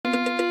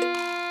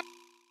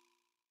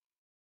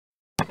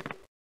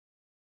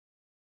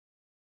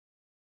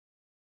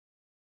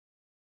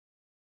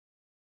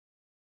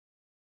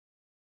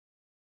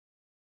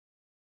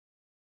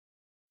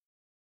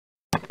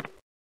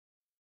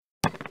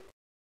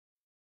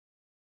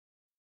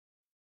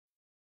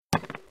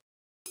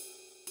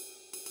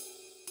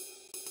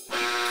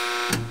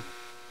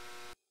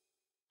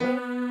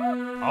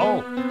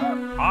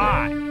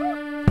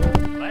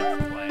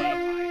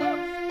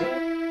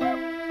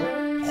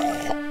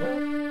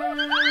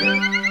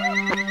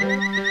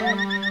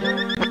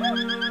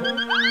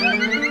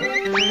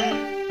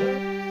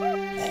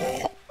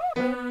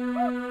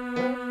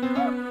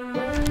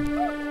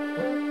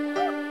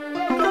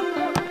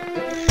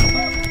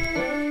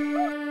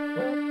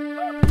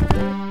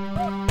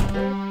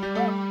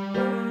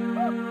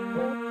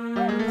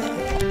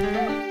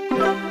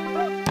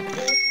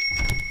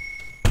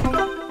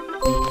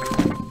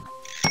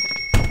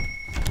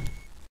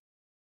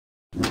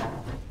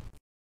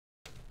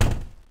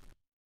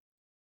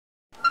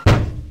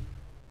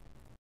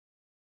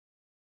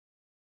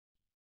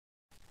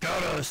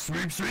Gotta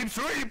sweep, sweep,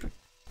 sweep!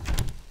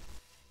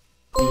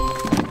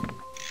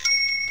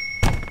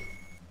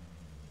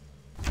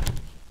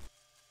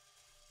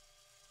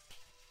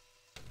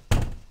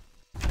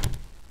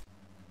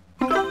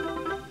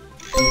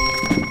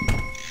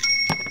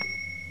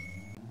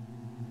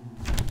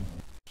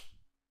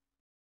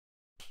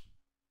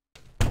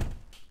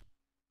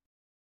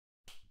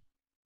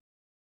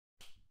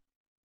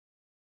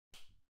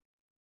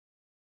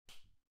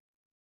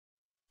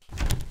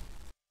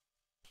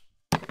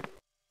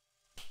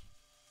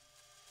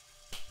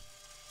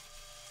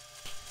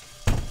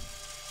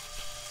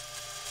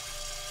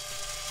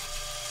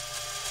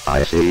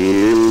 I see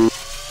you,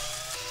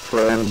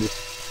 friend.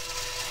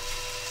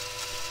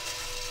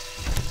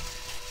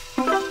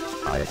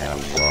 I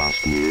have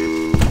lost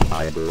you.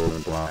 I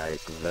don't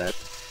like that.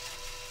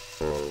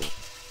 Oh,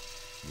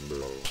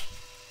 no.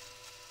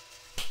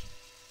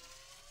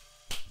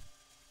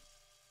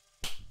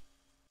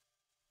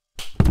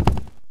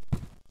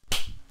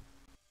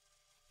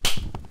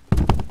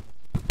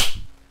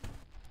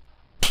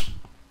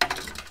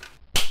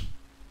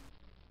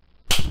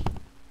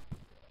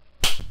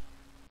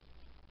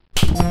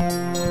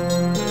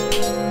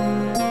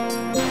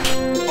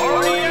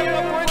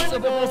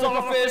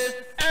 Office,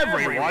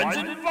 everyone's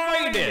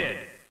invited.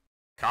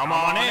 Come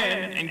on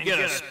in and get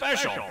a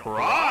special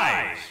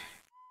prize.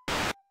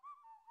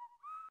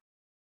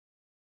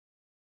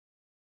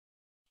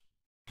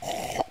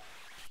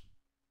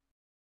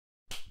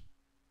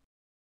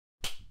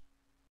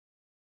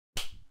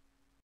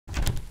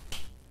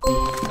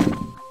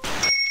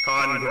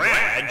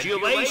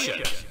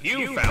 Congratulations!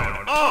 You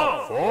found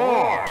all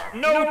 4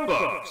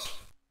 notebooks.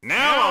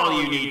 Now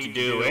all you need to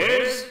do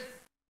is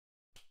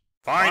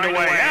find a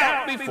way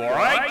out before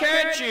I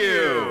catch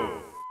you!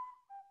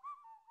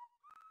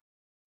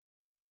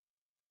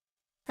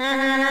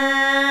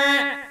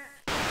 I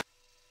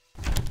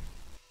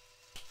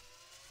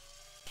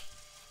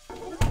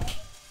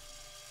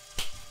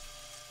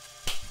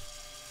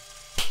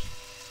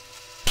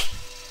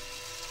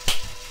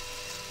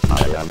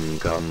am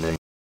coming.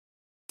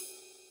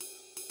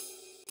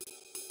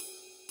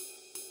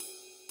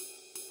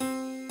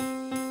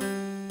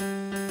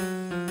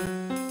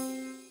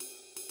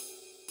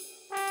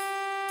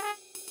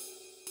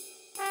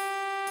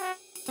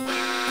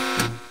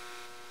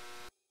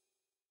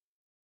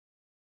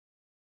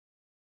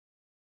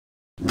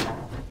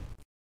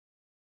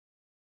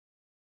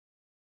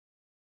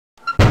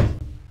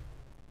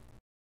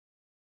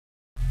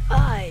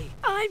 Hi,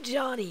 I'm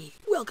Johnny.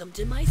 Welcome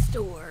to my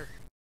store.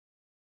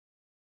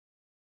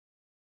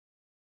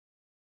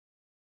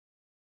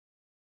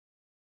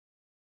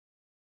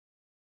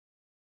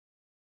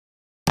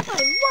 I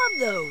love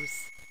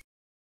those!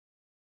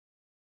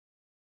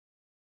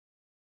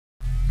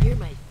 You're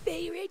my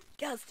favorite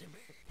customer.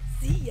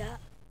 See ya!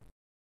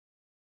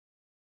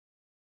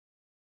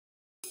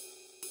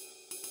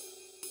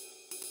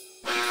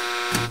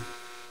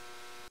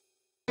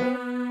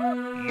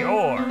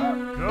 You're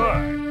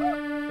good.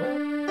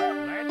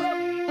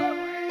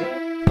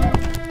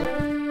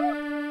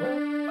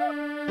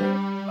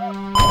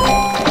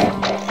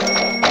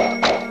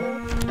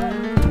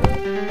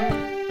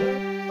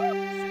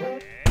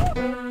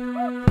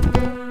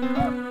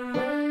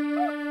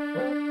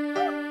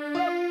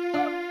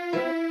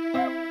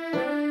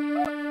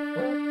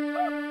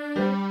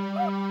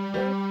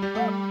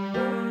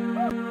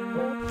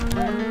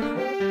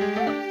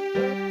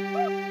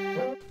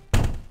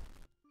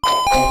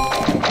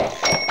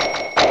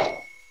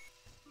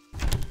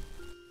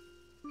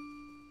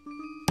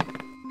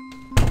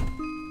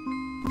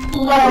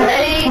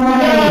 Like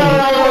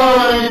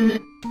one.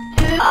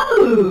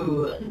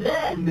 Oh,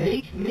 that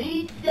makes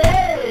me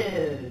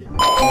sad.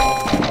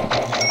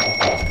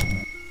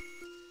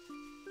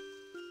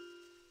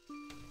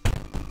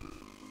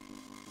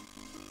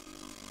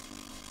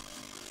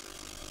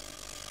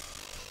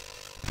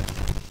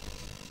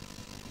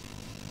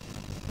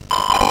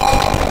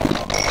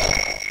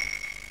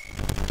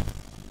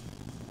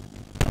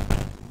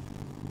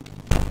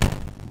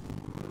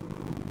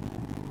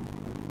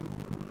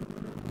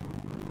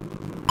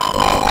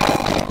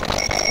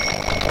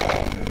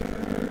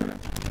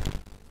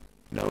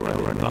 No,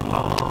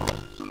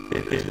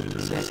 15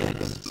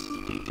 seconds.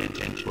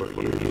 Detention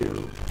for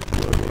you.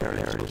 Your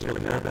parents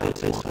will not have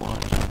this one.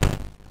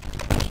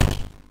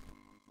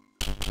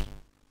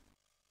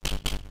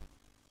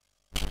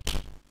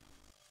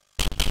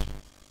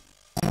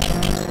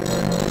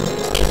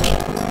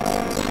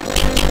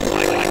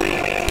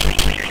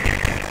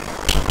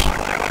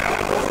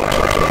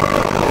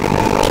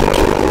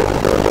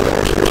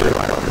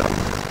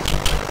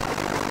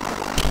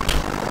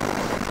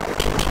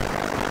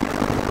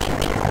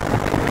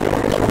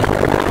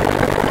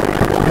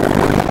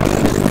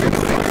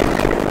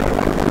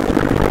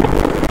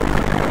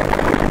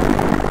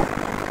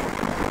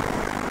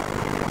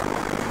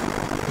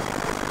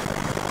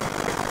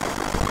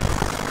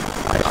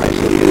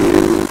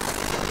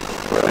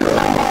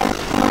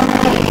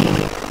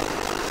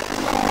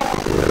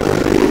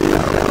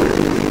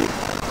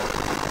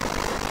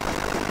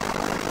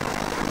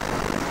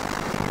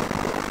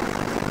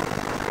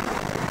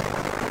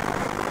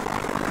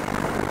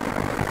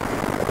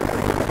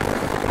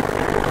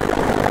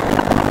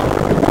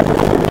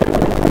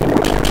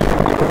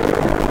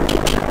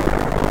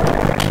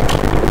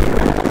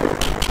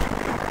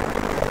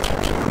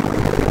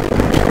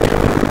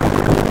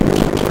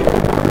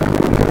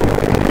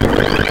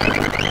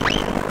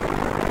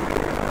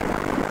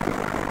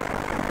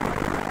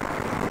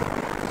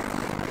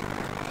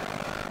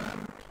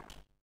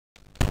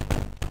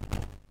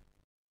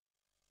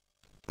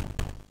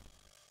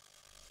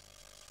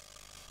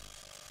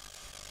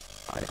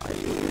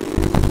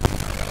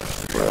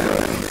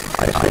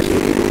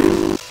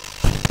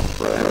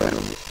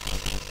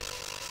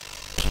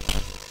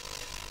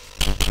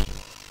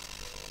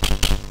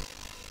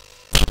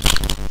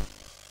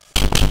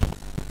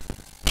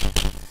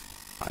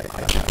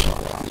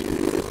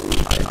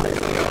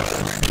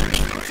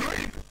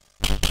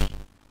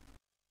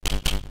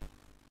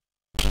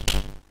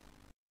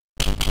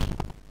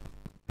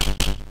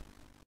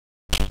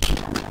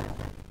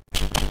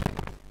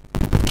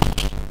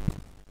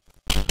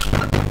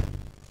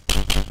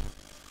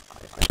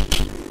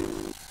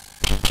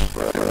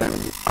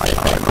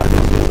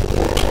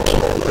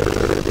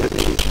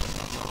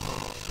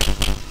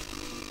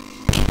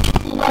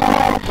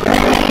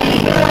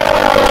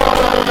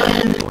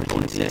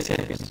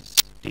 Seconds.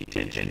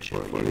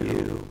 Detention for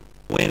you.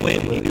 When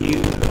will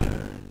you learn?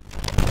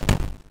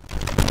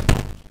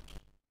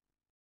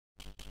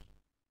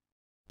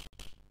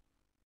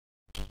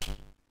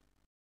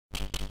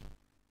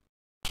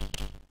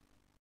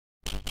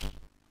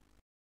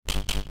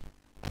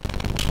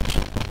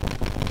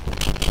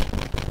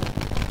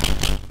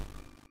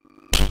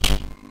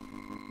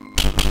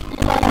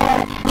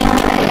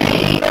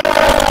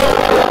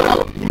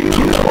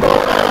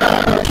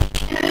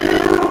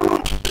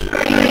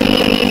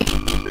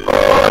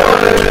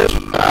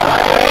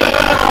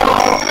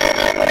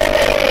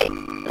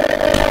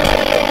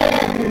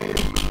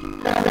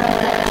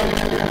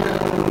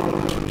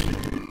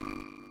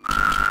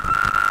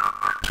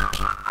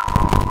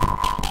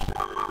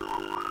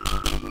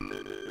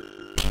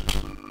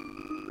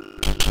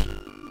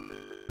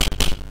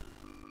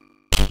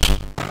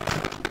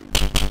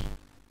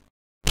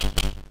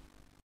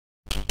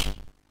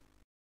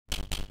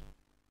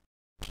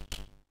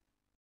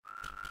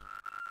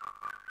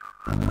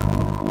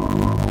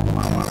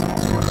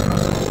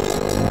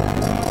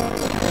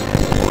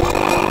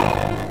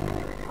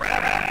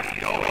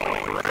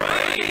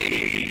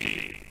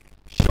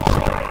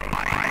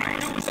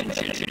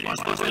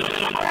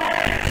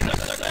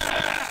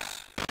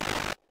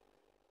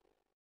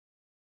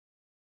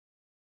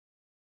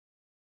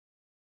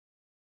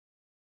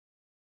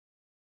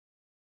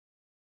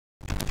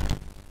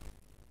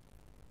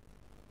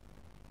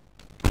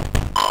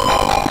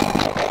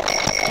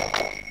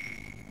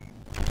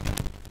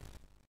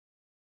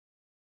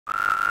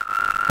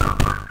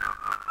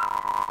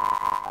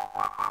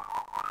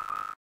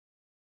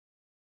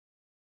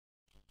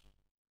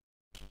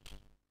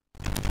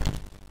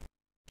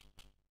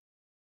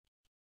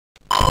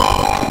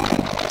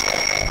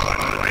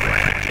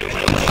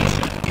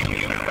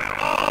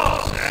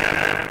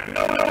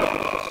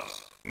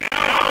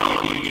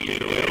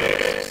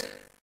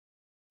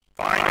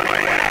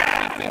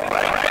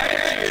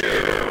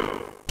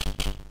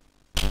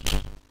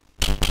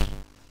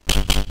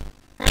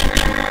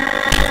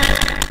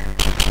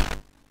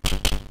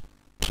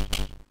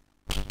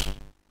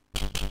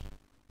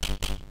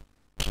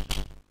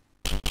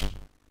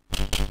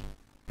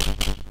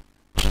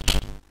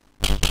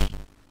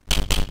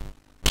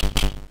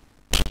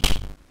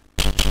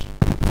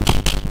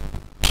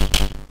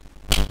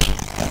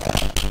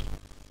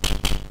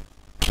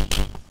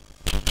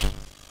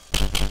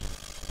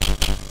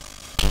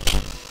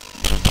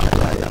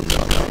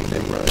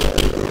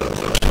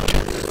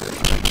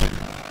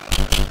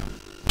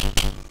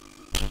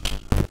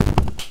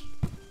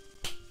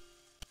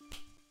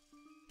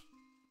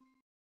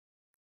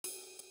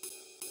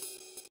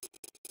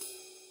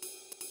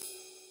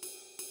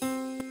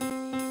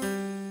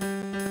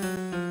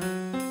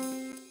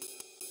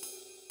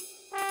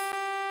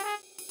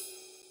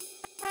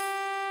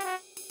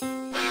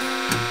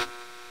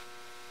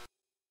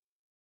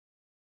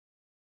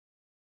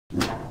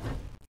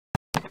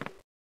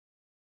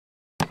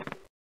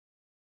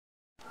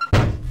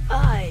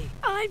 Hi,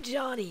 I'm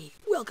Johnny.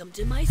 Welcome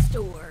to my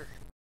store.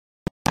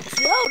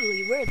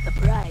 Totally worth the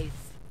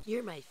price.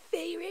 You're my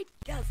favorite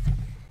customer.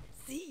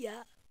 See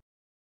ya.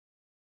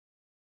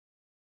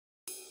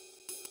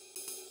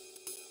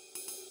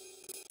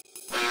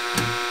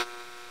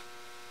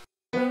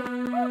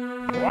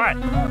 What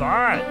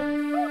fun!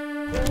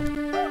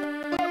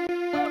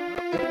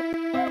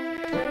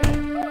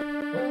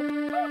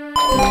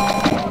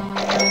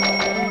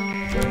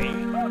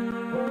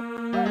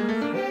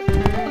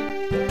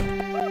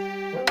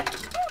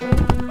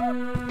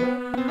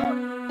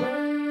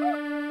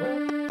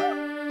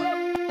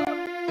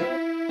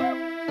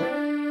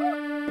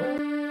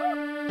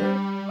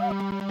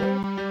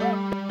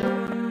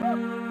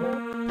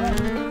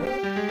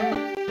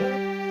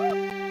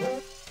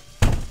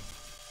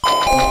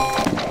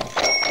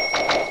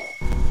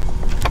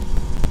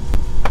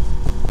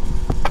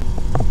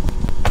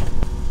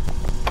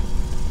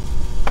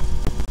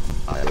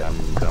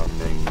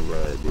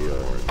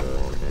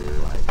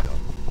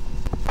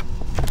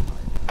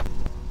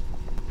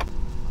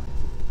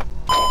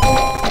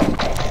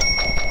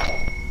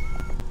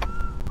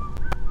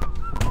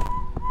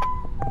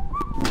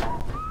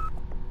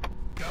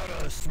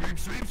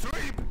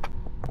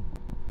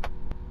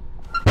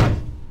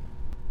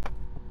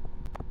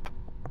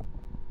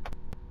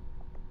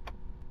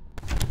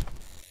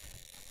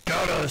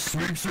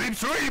 Sweep, sweep,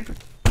 sweep!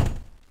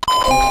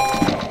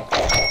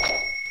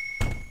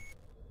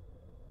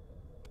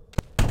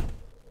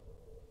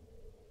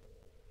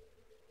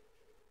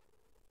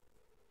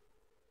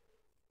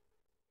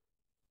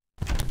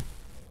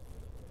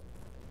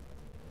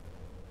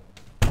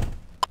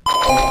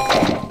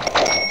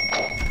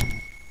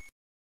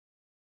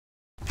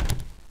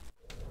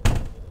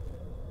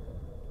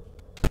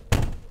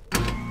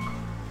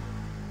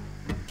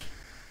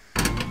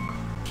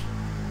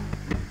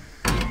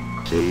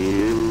 See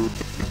you,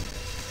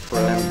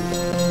 friend.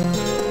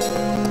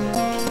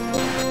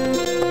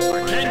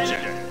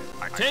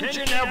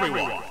 Attention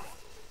everyone!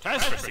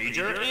 Test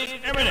procedure is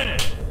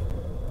imminent.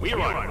 We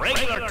run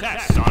regular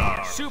tests on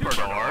our super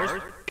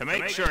doors to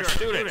make sure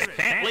students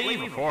can't leave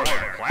before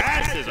their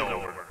class is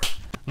over.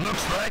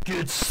 Looks like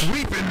it's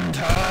sweeping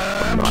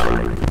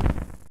time.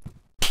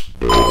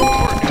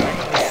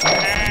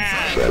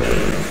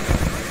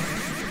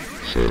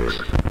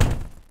 6,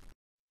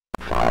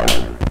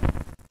 5,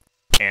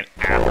 An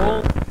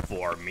apple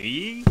for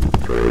me?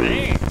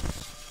 Thanks.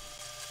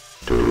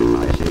 2,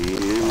 I see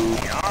you.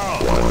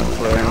 1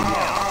 friend.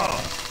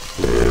 Oh.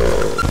 0,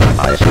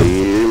 I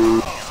see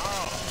you.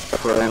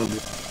 Friend.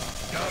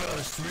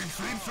 Gotta sweep,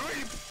 sweep,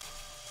 sweep.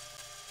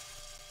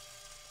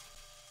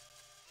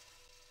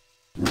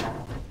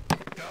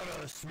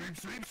 Gotta sweep,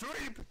 sweep,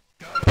 sweep.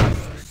 Gotta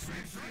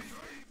sweep, sweep,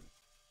 sweep.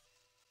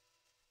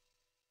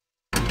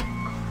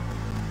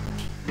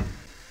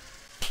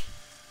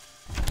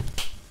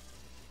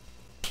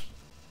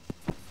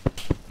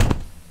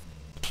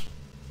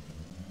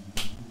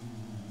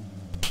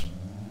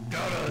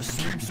 Gotta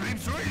sweep, sweep,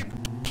 sweep.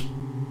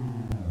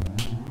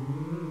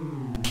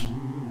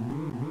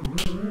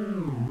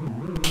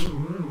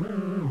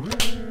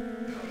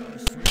 Gotta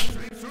sweep,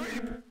 sweep,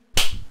 sweep.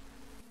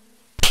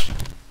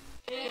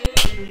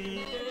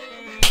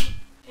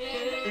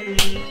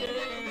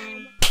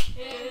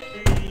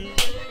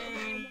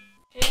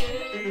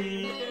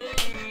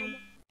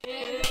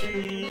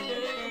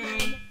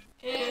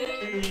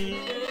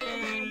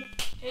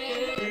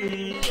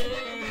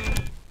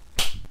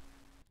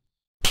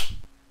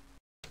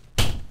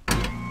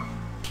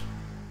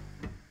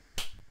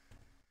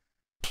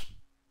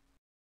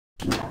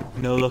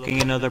 No looking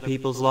in other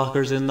people's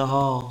lockers in the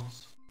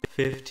halls.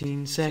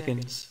 15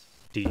 seconds.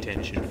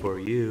 Detention for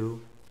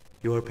you.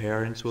 Your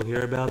parents will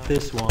hear about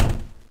this one.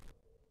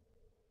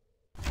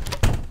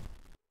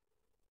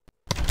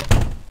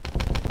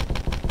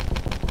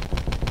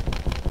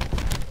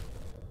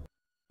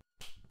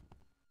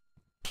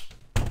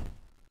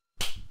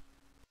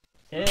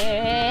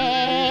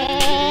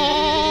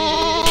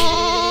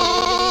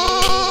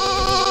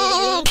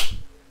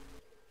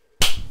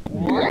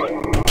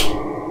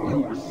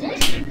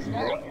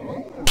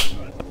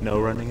 No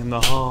running in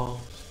the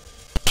halls.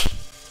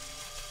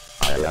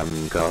 I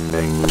am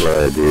coming,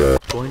 ready.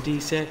 20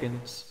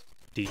 seconds.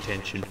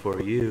 Detention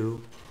for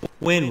you.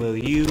 When will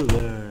you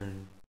learn?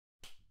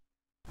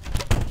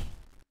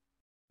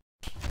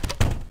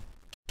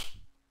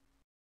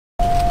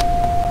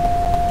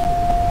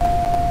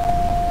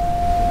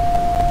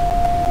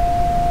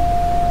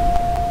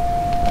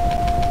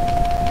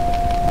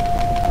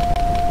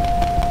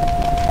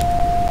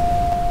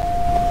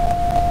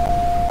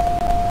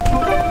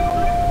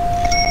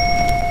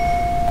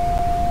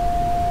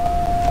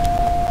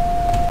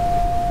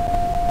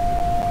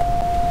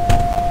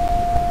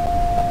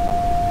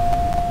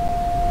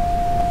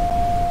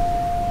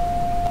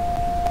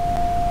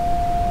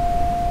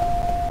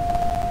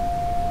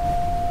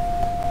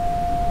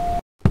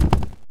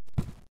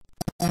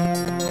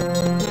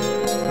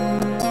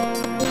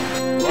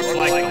 Looks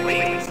like the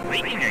lady's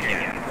leaking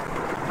again.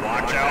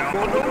 Watch out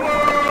for the world!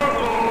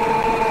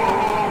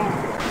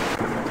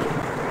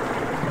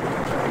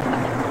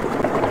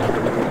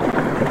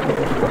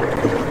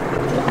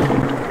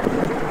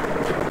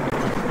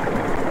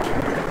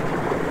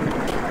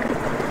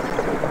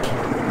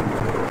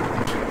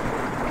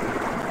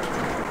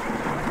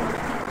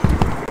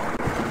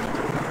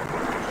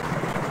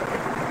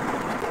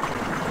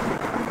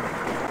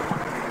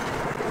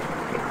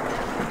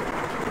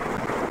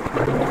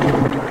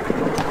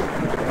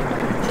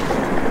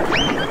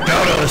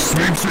 Gotta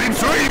sweep, sweep,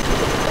 sweep.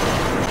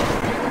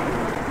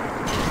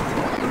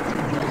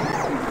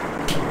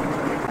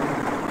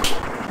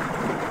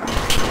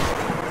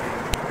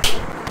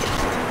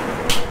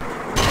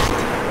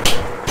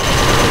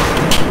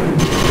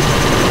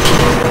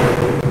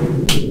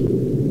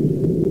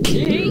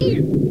 See?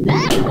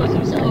 That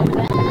wasn't so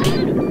bad.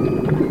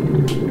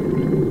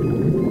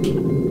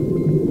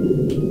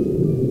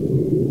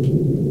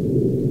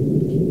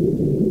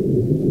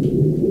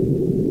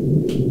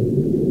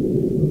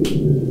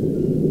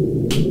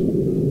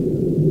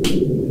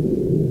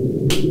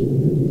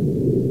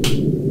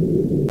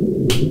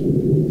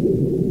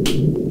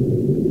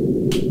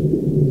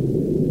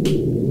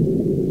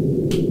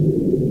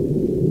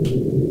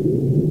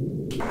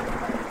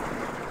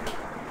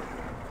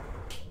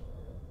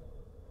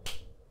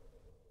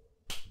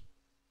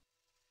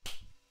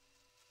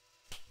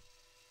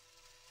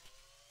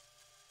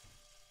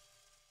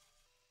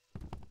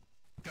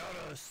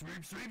 Gotta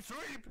sweep, sweep,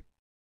 sweep.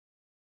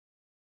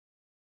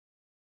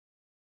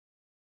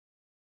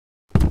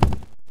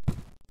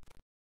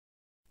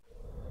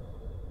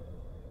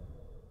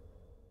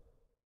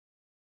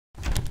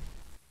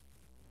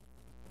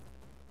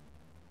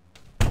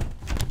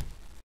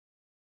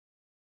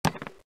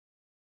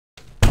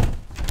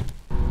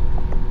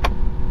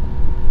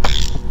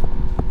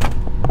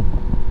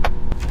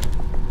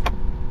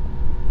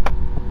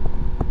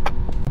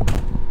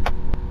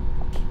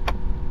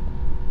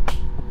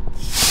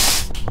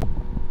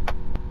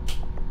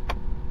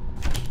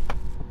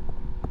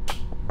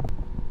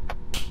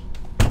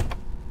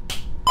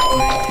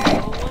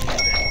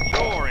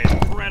 You're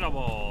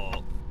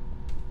incredible.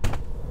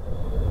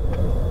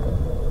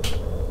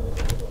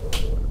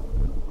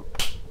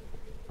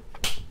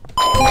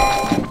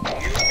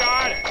 You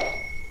got it.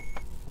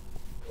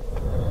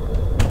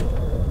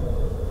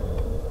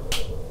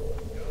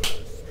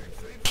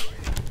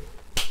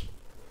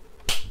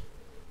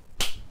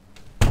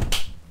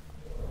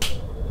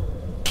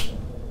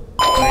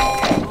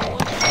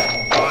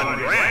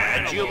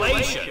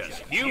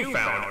 Congratulations! You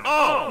found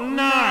all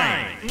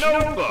 9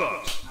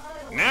 notebooks!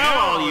 Now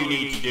all you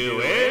need to do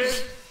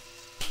is...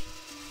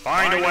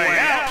 find a way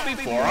out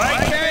before I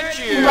catch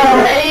you!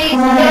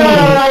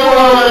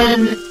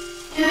 1,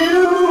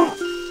 2,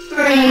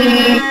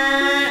 3,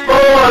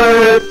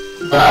 4,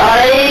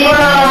 5.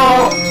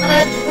 Wow,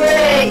 that's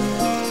great.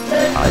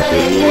 I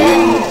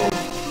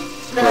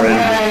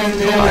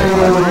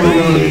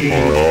believe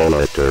for all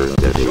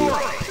eternity.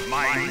 Surely,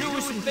 my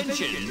newest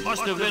invention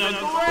must have been a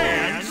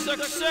grand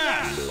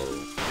success!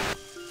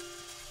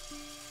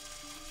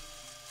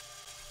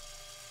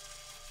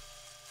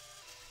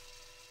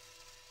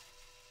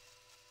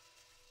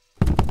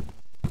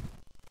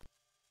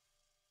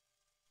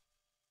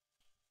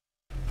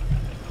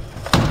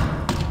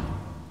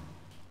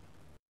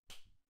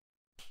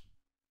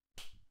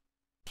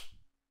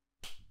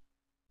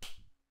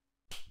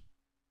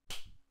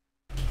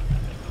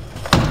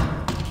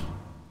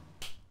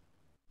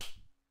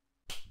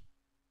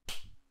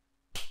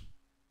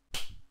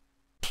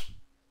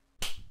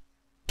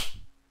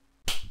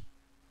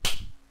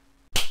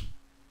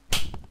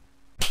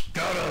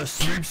 Gotta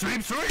sweep,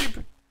 sweep,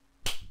 sweep!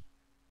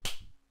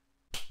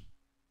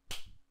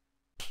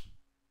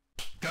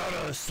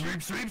 Gotta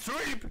sweep, sweep,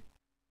 sweep!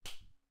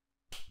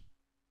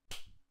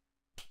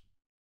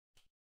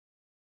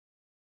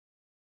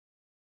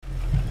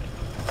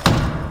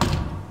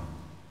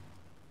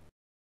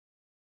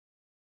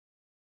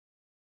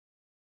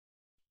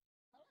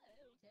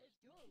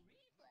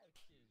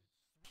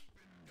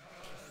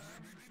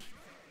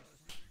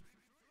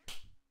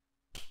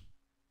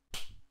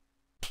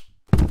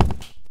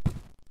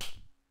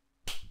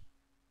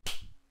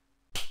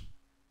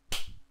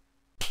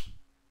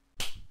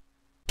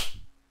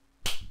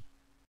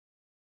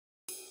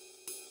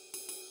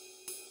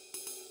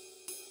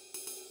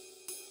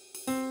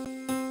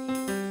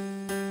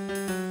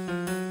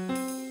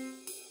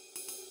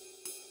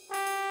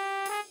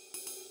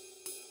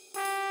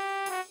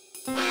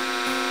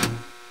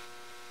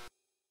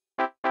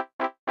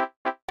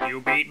 You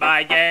beat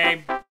my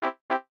game.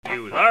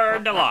 You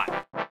learned a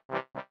lot.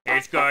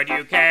 It's good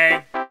you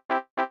came,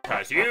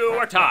 'cause you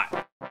were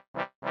taught.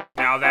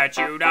 Now that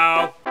you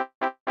know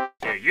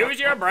to use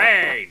your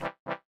brain,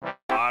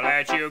 I'll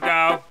let you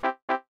go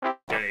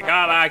till you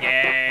come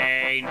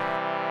again.